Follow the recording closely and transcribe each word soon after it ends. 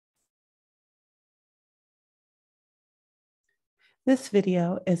This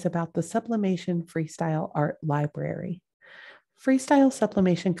video is about the Sublimation Freestyle Art Library. FreeStyle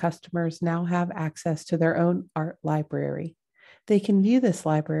Sublimation customers now have access to their own art library. They can view this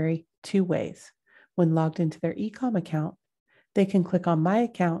library two ways. When logged into their e-com account, they can click on My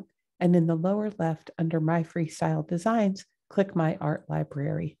Account, and in the lower left under My Freestyle Designs, click My Art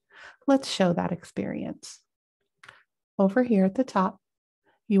Library. Let's show that experience. Over here at the top,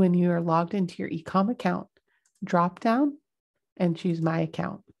 when you are logged into your e-com account, drop down and choose My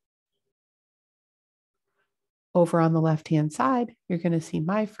Account. Over on the left-hand side, you're going to see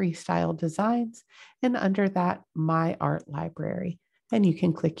My Freestyle Designs, and under that, My Art Library, and you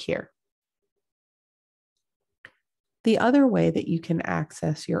can click here. The other way that you can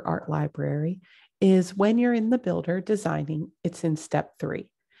access your art library is when you're in the builder designing, it's in step 3.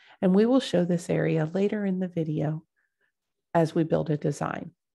 And we will show this area later in the video as we build a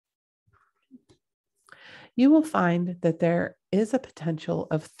design. You will find that there is a potential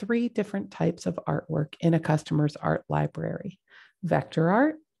of 3 different types of artwork in a customer's art library: vector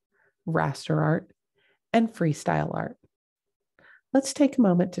art, raster art, and freestyle art. Let's take a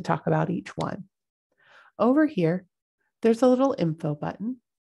moment to talk about each one. Over here, there's a little info button.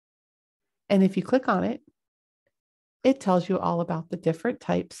 And if you click on it, it tells you all about the different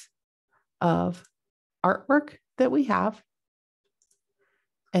types of artwork that we have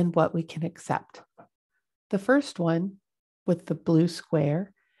and what we can accept. The first one with the blue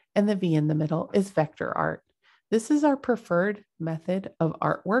square and the V in the middle is vector art. This is our preferred method of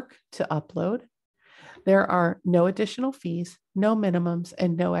artwork to upload. There are no additional fees, no minimums,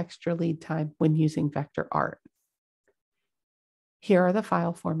 and no extra lead time when using vector art. Here are the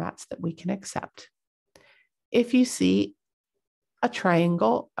file formats that we can accept. If you see a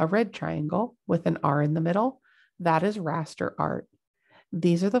triangle, a red triangle with an R in the middle, that is raster art.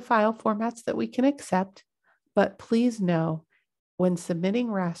 These are the file formats that we can accept. But please know, when submitting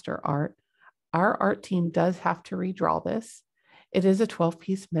raster art, our art team does have to redraw this. It is a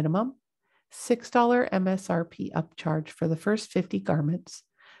 12-piece minimum, $6 MSRP upcharge for the first 50 garments.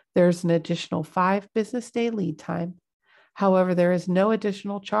 There's an additional 5 business day lead time. However, there is no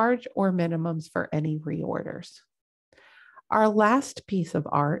additional charge or minimums for any reorders. Our last piece of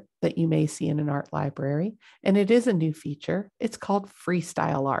art that you may see in an art library, and it is a new feature, it's called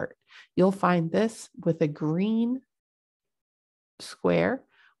freestyle art. You'll find this with a green square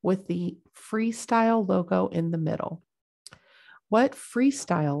with the freestyle logo in the middle. What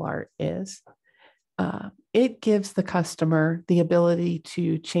freestyle art is, it gives the customer the ability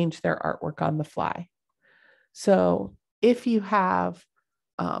to change their artwork on the fly. So if you have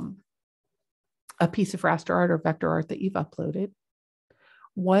a piece of raster art or vector art that you've uploaded,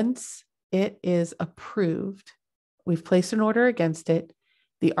 once it is approved, we've placed an order against it,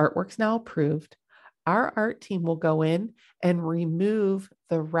 the artwork's now approved, our art team will go in and remove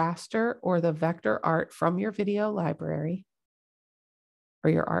the raster or the vector art from your video library,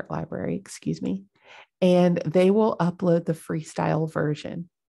 or your art library, excuse me, and they will upload the freestyle version.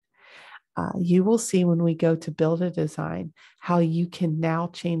 You will see when we go to build a design how you can now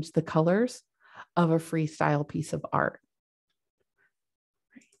change the colors of a freestyle piece of art.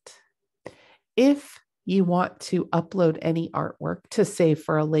 Right. If you want to upload any artwork to save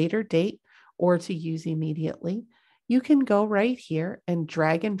for a later date or to use immediately, you can go right here and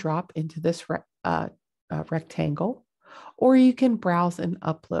drag and drop into this rectangle, or you can browse and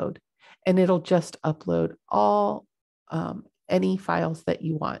upload, and it'll just upload all any files that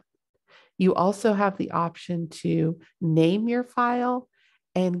you want. You also have the option to name your file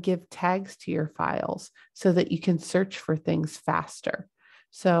and give tags to your files so that you can search for things faster.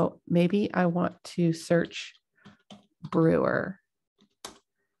 So maybe I want to search brewer,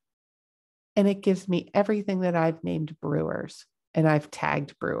 and it gives me everything that I've named brewers, and I've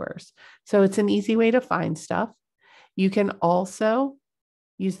tagged brewers. So it's an easy way to find stuff. You can also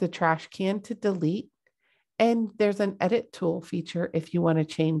use the trash can to delete, and there's an edit tool feature if you want to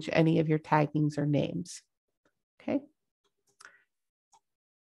change any of your taggings or names. Okay.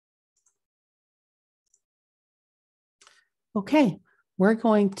 Okay, we're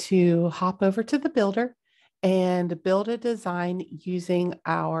going to hop over to the builder and build a design using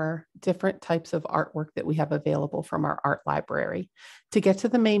our different types of artwork that we have available from our art library. To get to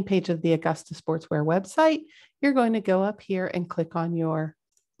the main page of the Augusta Sportswear website, you're going to go up here and click on your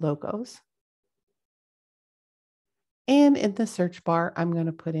logos. And in the search bar, I'm going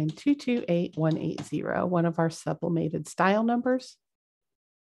to put in 228180, one of our sublimated style numbers.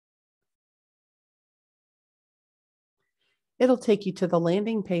 It'll take you to the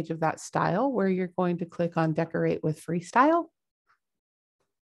landing page of that style where you're going to click on Decorate with Freestyle.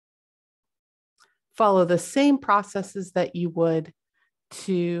 follow the same processes that you would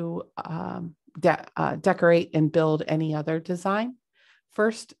to decorate and build any other design.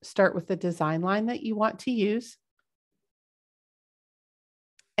 First, start with the design line that you want to use,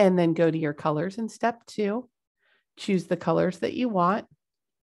 and then go to your colors in step 2. Choose the colors that you want.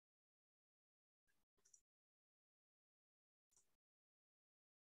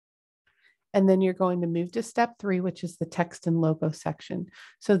 And then you're going to move to step 3, which is the text and logo section.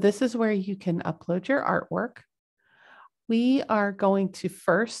 So this is where you can upload your artwork. We are going to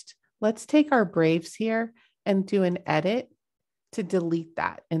first, let's take our Braves here and do an edit to delete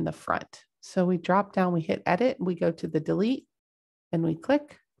that in the front. So we drop down, we hit edit, we go to the delete, and we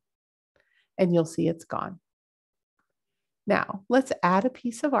click, and you'll see it's gone. Now let's add a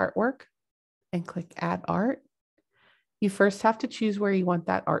piece of artwork and click add art. You first have to choose where you want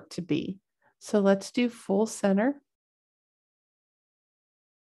that art to be. So let's do full center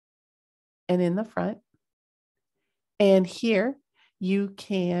and in the front. And here you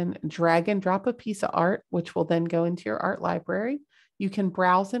can drag and drop a piece of art, which will then go into your art library. You can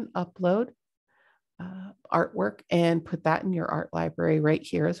browse and upload artwork and put that in your art library right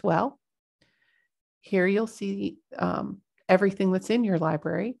here as well. Here you'll see everything that's in your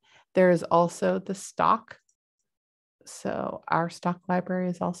library. There is also the stock. So our stock library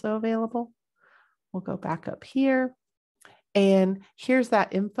is also available. We'll go back up here, and here's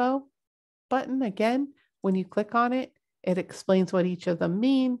that info button. Again, when you click on it, it explains what each of them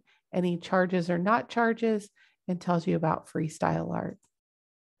mean, any charges or not charges, and tells you about FreeStyle art.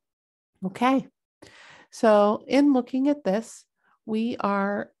 Okay, so in looking at this, we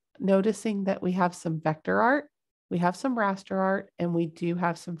are noticing that we have some vector art, we have some raster art, and we do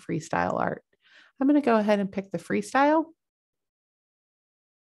have some FreeStyle art. I'm going to go ahead and pick the FreeStyle.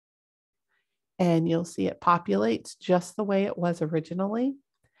 And you'll see it populates just the way it was originally.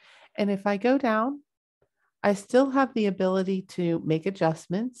 And if I go down, I still have the ability to make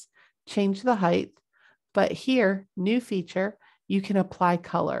adjustments, change the height, but here, new feature, you can apply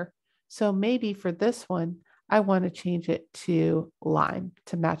color. So maybe for this one, I want to change it to lime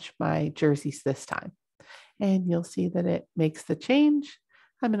to match my jerseys this time. And you'll see that it makes the change.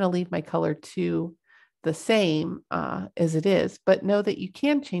 I'm going to leave my color to the same as it is, but know that you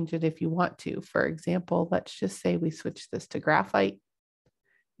can change it if you want to. For example, let's just say we switch this to graphite.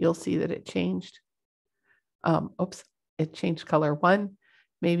 You'll see that it changed. Oops, it changed color 1.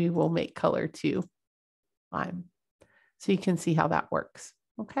 Maybe we'll make color 2 lime. So you can see how that works.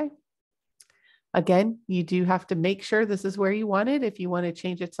 Okay. Again, you do have to make sure this is where you want it. If you want to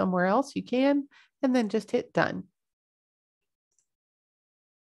change it somewhere else, you can, and then just hit done.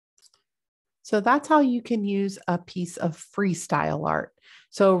 So that's how you can use a piece of FreeStyle art.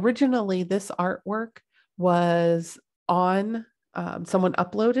 So originally this artwork was on, someone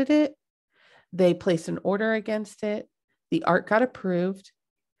uploaded it, they placed an order against it, the art got approved,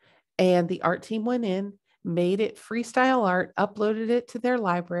 and the art team went in, made it FreeStyle art, uploaded it to their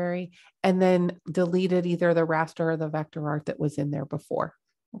library, and then deleted either the raster or the vector art that was in there before.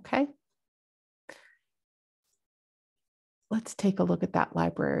 Okay. Let's take a look at that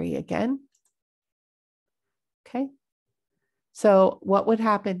library again. Okay. So what would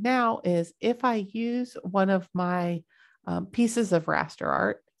happen now is if I use one of my pieces of raster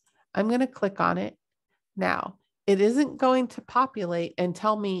art, I'm going to click on it. Now, it isn't going to populate and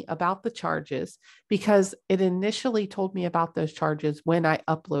tell me about the charges because it initially told me about those charges when I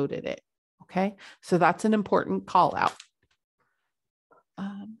uploaded it. Okay, so that's an important call out.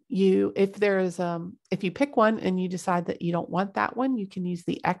 If you pick one and you decide that you don't want that one, you can use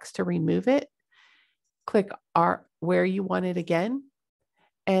the X to remove it. Click art where you want it again,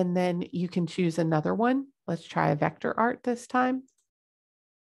 and then you can choose another one. Let's try a vector art this time.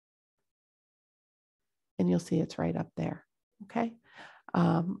 And you'll see it's right up there. Okay.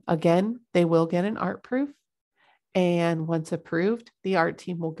 Again, they will get an art proof. And once approved, the art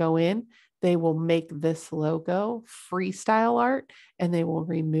team will go in. They will make this logo FreeStyle art, and they will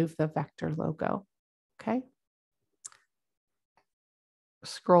remove the vector logo. Okay.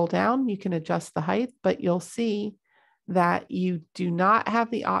 Scroll down, you can adjust the height, but you'll see that you do not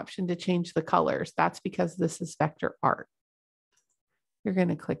have the option to change the colors. That's because this is vector art. You're going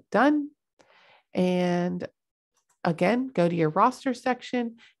to click done. And again, go to your roster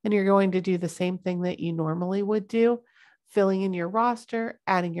section, and you're going to do the same thing that you normally would do, filling in your roster,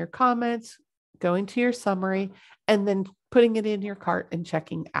 adding your comments, going to your summary, and then putting it in your cart and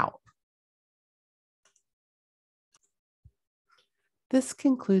checking out. This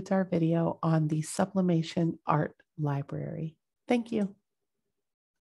concludes our video on the Sublimation Art Library. Thank you.